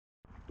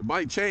The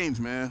bite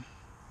changed, man.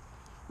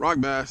 Rock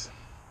bass.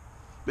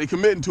 They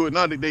committing to it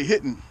now that they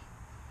hitting.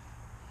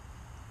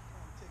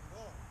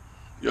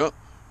 Yep.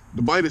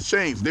 The bite has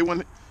changed. They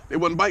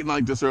wasn't biting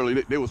like this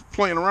early. They was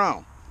playing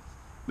around.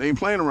 They ain't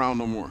playing around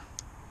no more.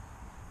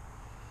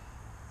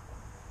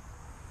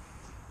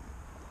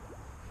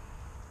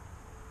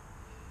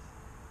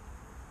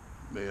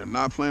 They are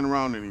not playing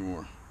around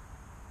anymore.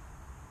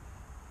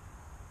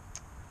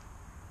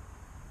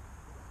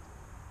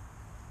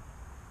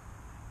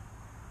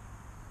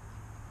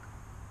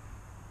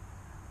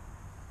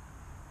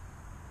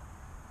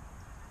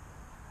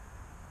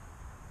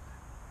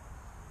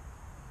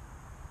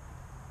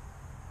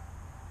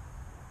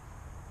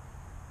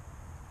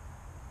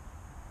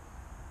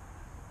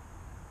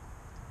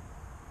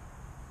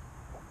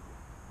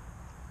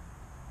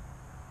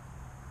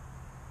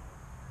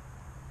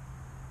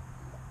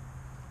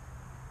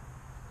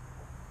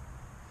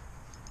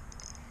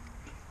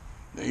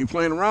 They ain't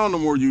playing around no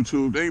more,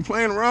 YouTube. They ain't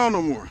playing around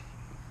no more.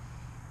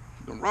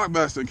 The rock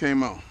bass that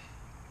came out.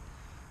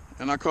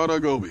 And I caught a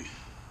goby.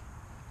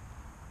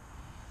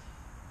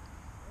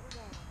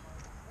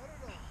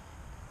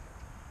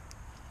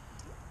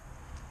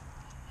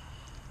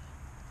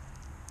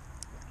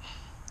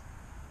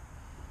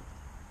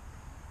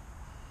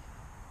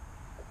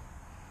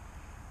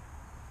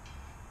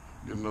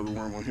 Get another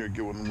worm on here,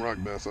 get one of them rock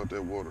bass out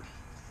that water.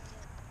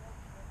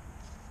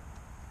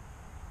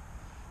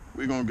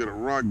 We're gonna get a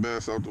rock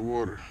bass out the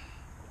water.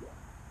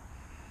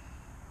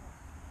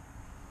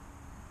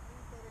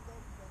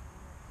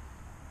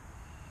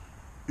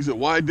 He said,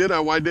 why did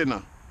I? Why didn't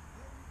I?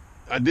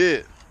 I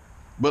did.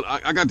 But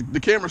I got the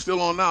camera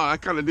still on now. I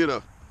kind of did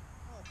a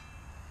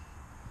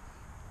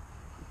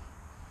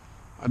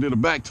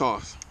back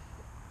toss.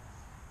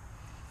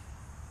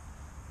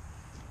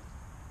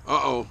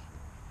 Uh-oh.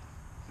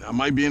 I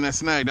might be in that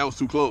snag. That was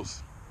too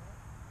close.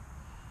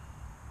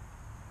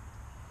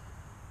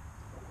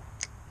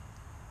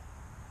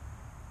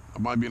 I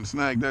might be in the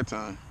snag that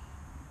time.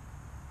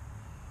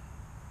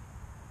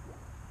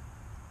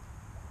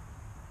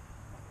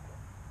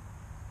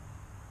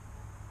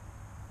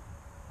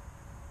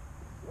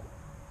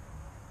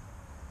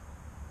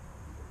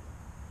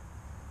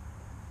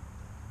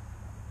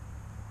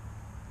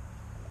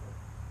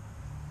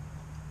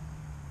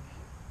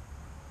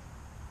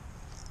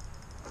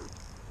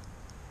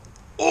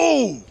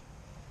 Oh!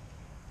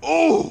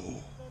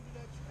 Oh!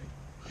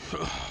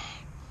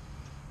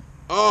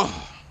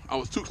 Oh! I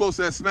was too close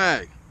to that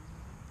snag.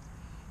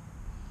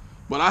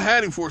 But I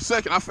had him for a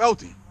second. I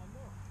felt him.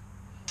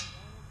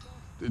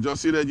 Did y'all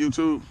see that,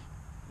 YouTube?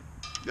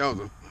 That was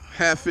a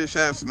half fish,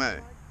 half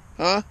snag.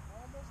 Huh?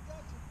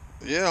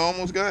 Yeah, I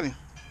almost got him.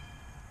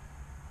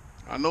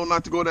 I know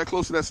not to go that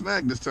close to that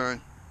snag this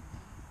time.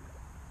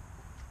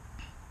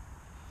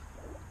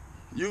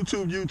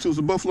 YouTube's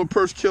a buffalo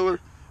perch killer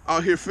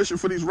out here fishing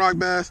for these rock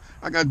bass.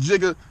 I got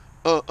Jigga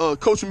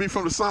coaching me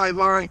from the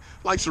sideline,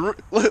 like Serena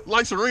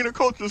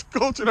coaching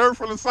her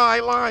from the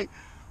sideline.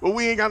 But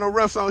we ain't got no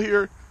refs out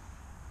here.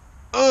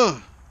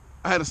 I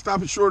had to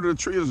stop it short of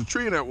the tree. There's a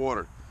tree in that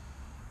water.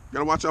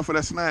 Gotta watch out for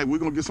that snag. We're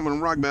gonna get some of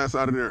them rock bass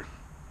out of there.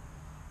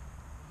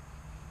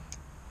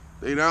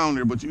 They down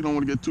there, but you don't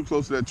want to get too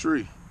close to that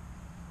tree.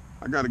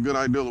 I got a good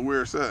idea of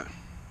where it's at.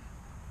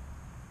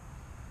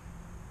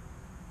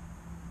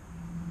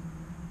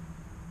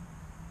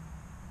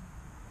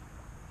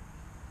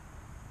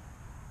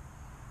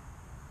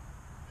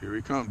 Here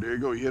he comes. There you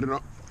go. He hit it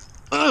up.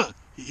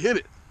 He hit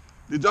it.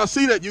 Did y'all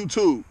see that,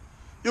 YouTube?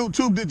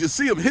 YouTube, did you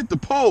see him hit the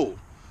pole?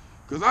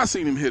 Because I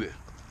seen him hit it.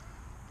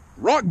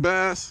 Rock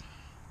bass.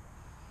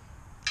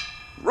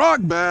 Rock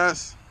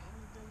bass.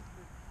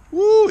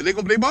 Woo, they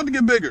about to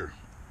get bigger.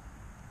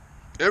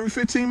 Every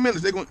 15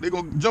 minutes, they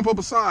gonna jump up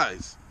a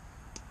size.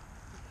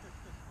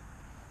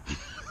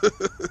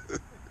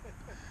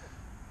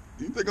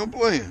 You think I'm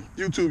playing?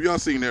 YouTube, y'all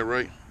seen that,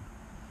 right?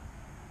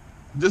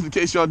 Just in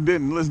case y'all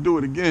didn't, let's do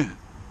it again.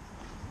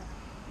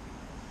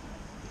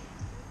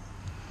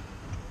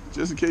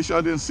 Just in case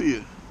y'all didn't see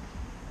it,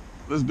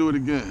 let's do it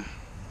again.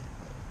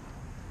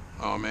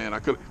 Oh man, I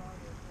could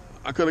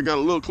have got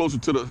a little closer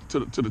to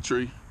the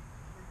tree.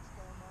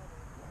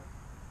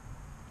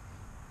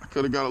 I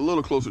could have got a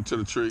little closer to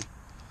the tree,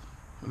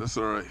 but that's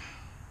all right.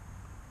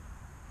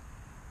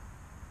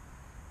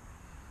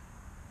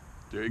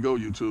 There you go,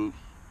 YouTube.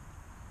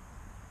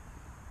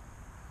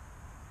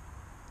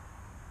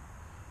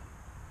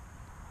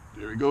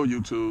 There you go,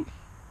 YouTube.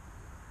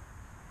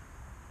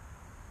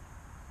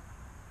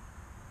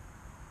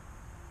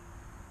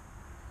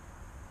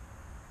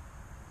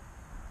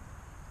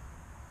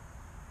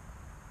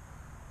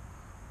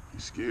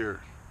 He's scared.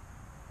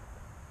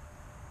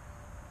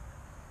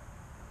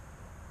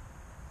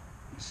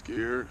 He's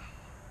scared.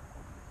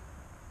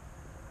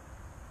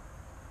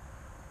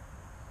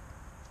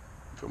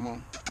 Come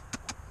on.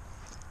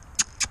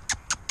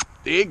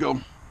 There you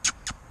go.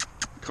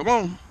 Come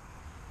on.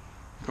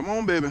 Come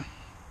on, baby.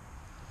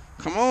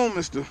 Come on,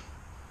 Mr.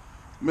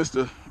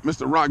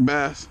 Rock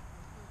Bass.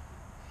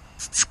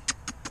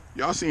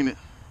 Y'all seen it.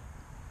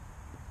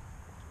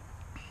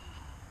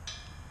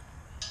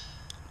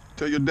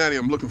 Tell your daddy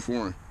I'm looking for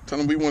him. Tell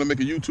him we want to make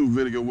a YouTube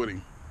video with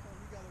him.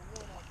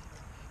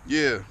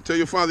 Yeah. Tell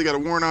your father he got a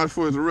warrant out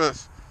for his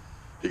arrest.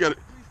 He got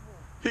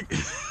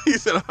he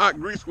said a hot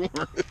grease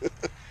warrant.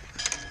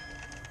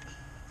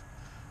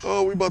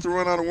 Oh, we about to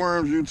run out of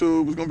worms,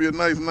 YouTube. It's gonna be a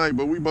nice night,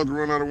 but we about to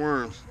run out of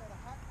worms.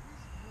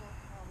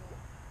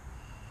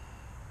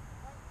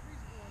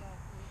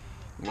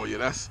 Oh yeah,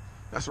 that's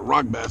a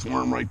rock bass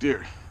worm right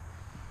there.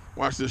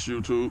 Watch this,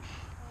 YouTube.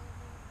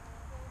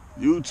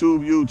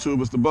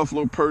 YouTube. It's the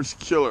Buffalo Perch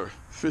Killer,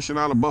 fishing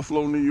out of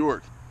Buffalo, New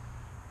York.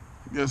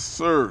 Yes,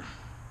 sir.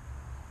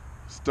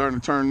 Starting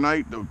to turn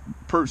night. The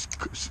perch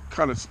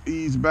kind of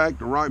eased back.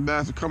 The rock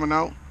bass are coming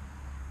out.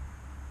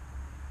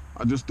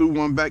 I just threw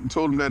one back and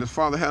told him that his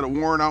father had a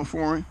warrant out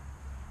for him.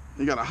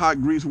 He got a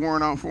hot grease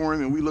warrant out for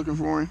him, and we looking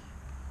for him.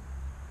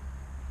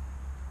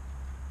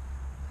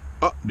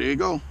 Oh, there you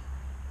go.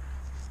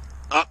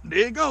 Oh, there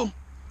you go.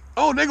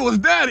 Oh, nigga was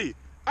daddy.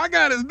 I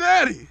got his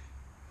daddy.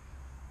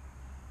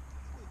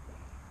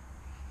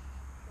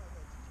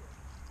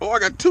 Oh, I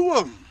got two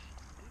of them.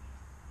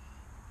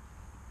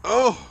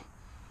 Oh,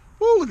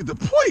 look at the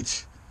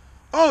points.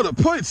 Oh, the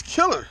points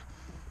killer.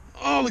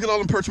 Oh, look at all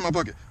them perch in my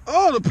bucket.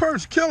 Oh, the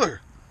perch killer.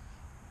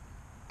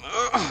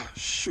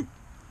 Shoot.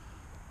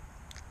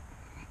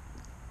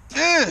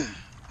 Yeah.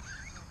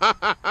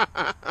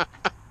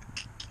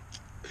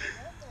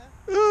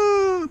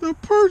 The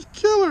perch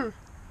killer.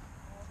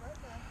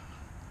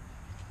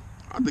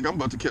 I think I'm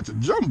about to catch a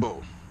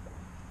jumbo.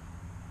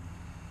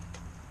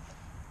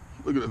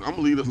 Look at this. I'm going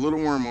to leave this little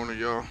worm on there,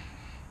 y'all.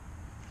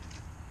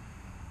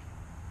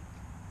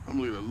 I'm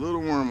going to leave a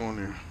little worm on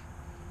there.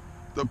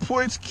 The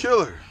points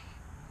killer.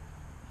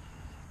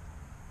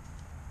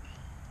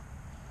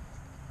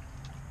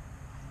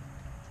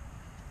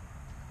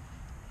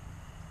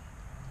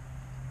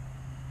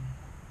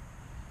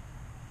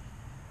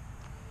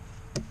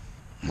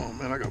 Oh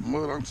man, I got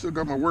mud. I still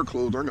got my work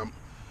clothes. I got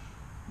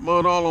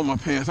mud all on my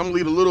pants. I'm gonna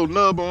leave a little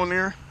nub on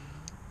there.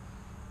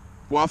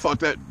 Well, I thought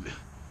that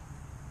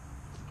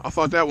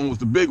one was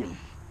the big one.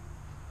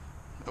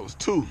 That was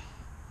two.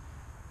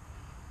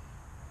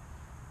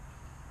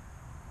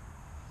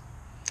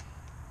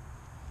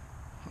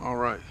 All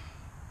right.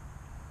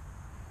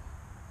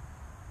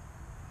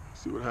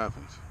 See what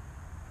happens.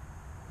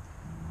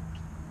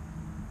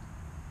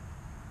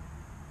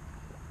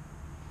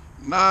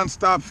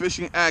 Non-stop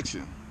fishing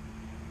action.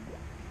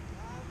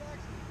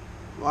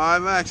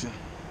 Live action.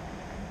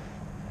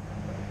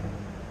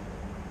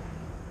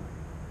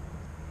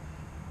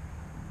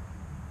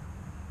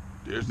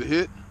 There's the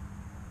hit.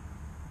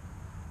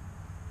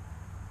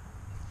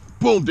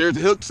 Boom, there's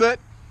the hook set.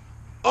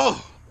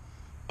 Oh.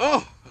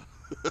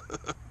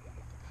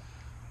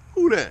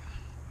 Who that?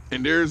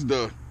 And there's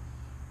the,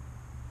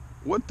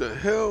 what the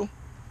hell?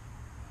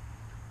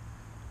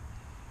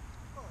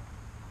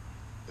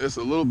 It's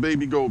a little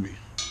baby goby.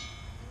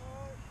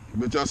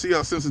 But y'all see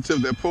how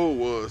sensitive that pole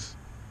was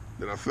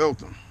that I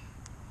felt him.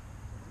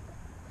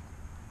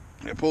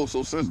 That pole's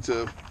so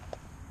sensitive,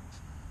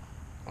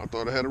 I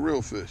thought I had a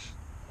real fish.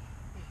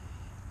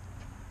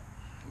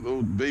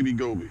 Little baby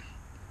goby.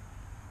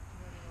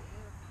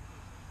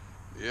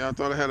 Yeah, I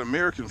thought I had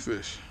American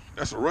fish.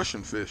 That's a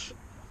Russian fish.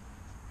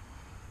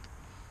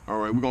 All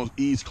right, we're gonna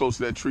ease close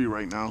to that tree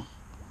right now.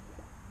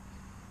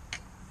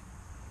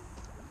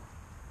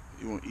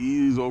 You want to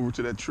ease over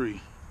to that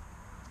tree.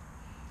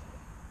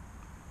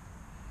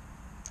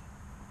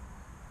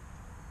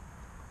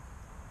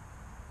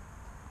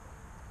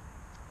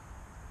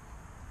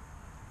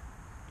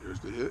 There's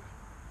the hit.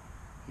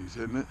 He's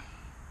hitting it.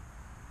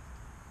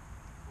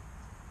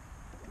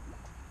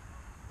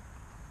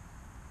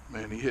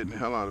 Man, he hitting the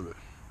hell out of it.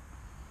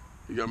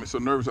 He got me so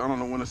nervous, I don't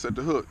know when to set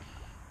the hook.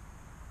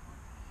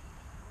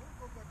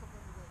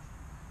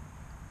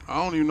 I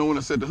don't even know when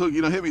to set the hook.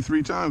 You done hit me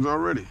 3 times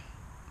already.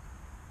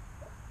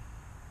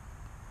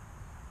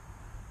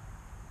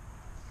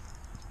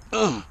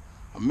 I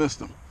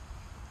missed him.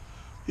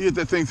 He hit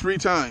that thing 3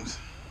 times.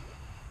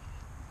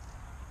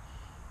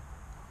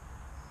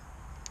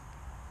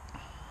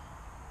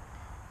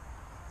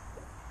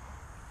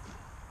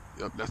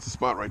 Yep, that's the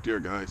spot right there,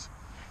 guys.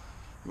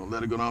 I'm gonna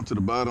let it go down to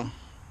the bottom.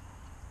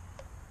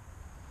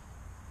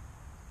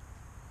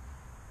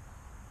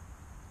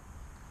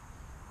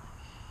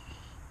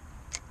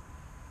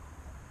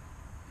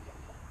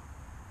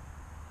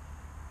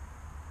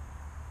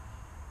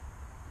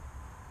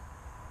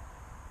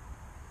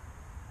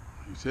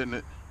 He's hitting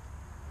it.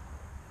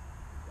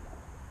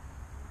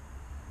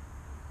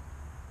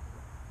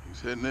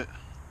 He's hitting it.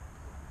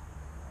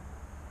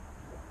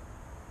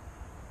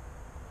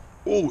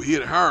 Oh, he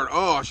hit it hard.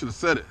 Oh, I should have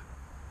said it.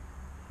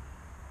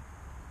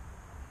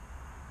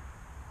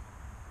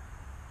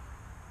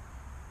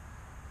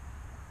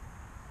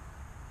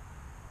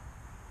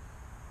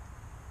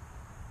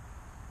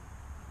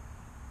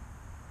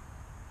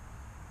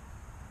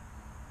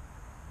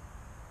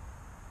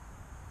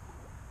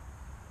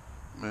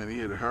 Man, he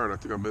hit it hard. I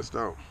think I missed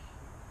out.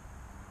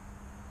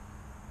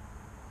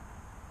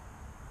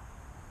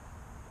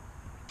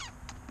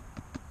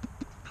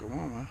 Come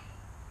on, man.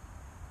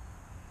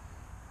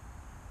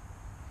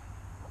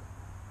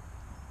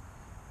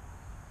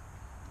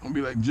 I'm gonna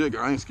be like Jigga.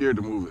 I ain't scared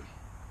to move it.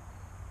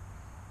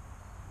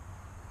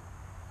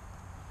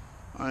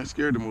 I ain't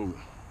scared to move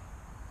it.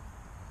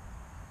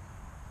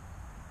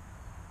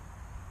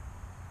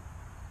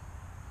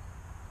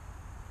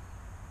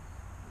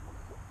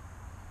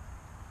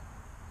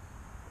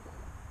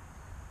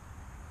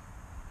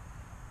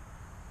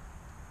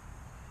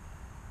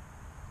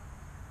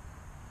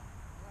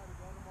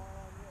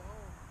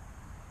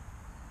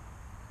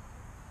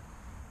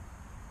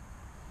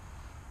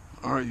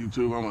 All right,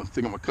 YouTube. I'm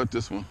gonna cut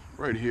this one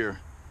right here.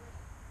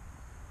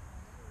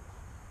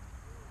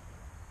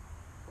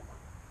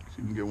 So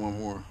you can get one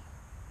more.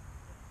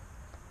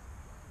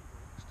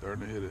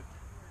 Starting to hit it.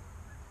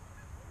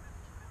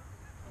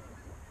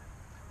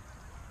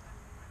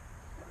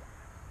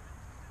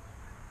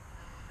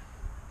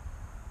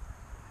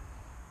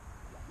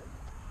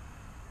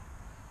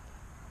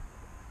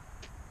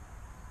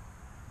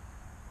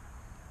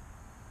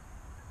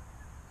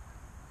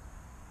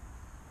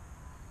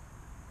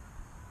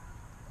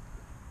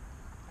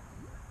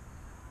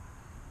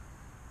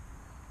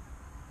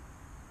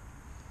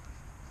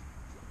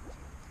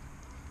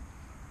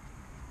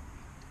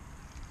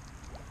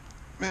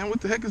 Man,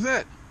 what the heck is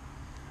that?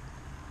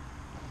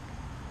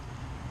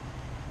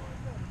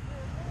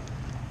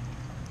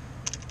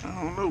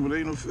 I don't know, but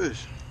ain't no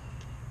fish.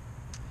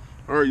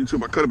 All right,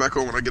 YouTube. I cut it back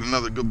on when I get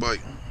another good bite.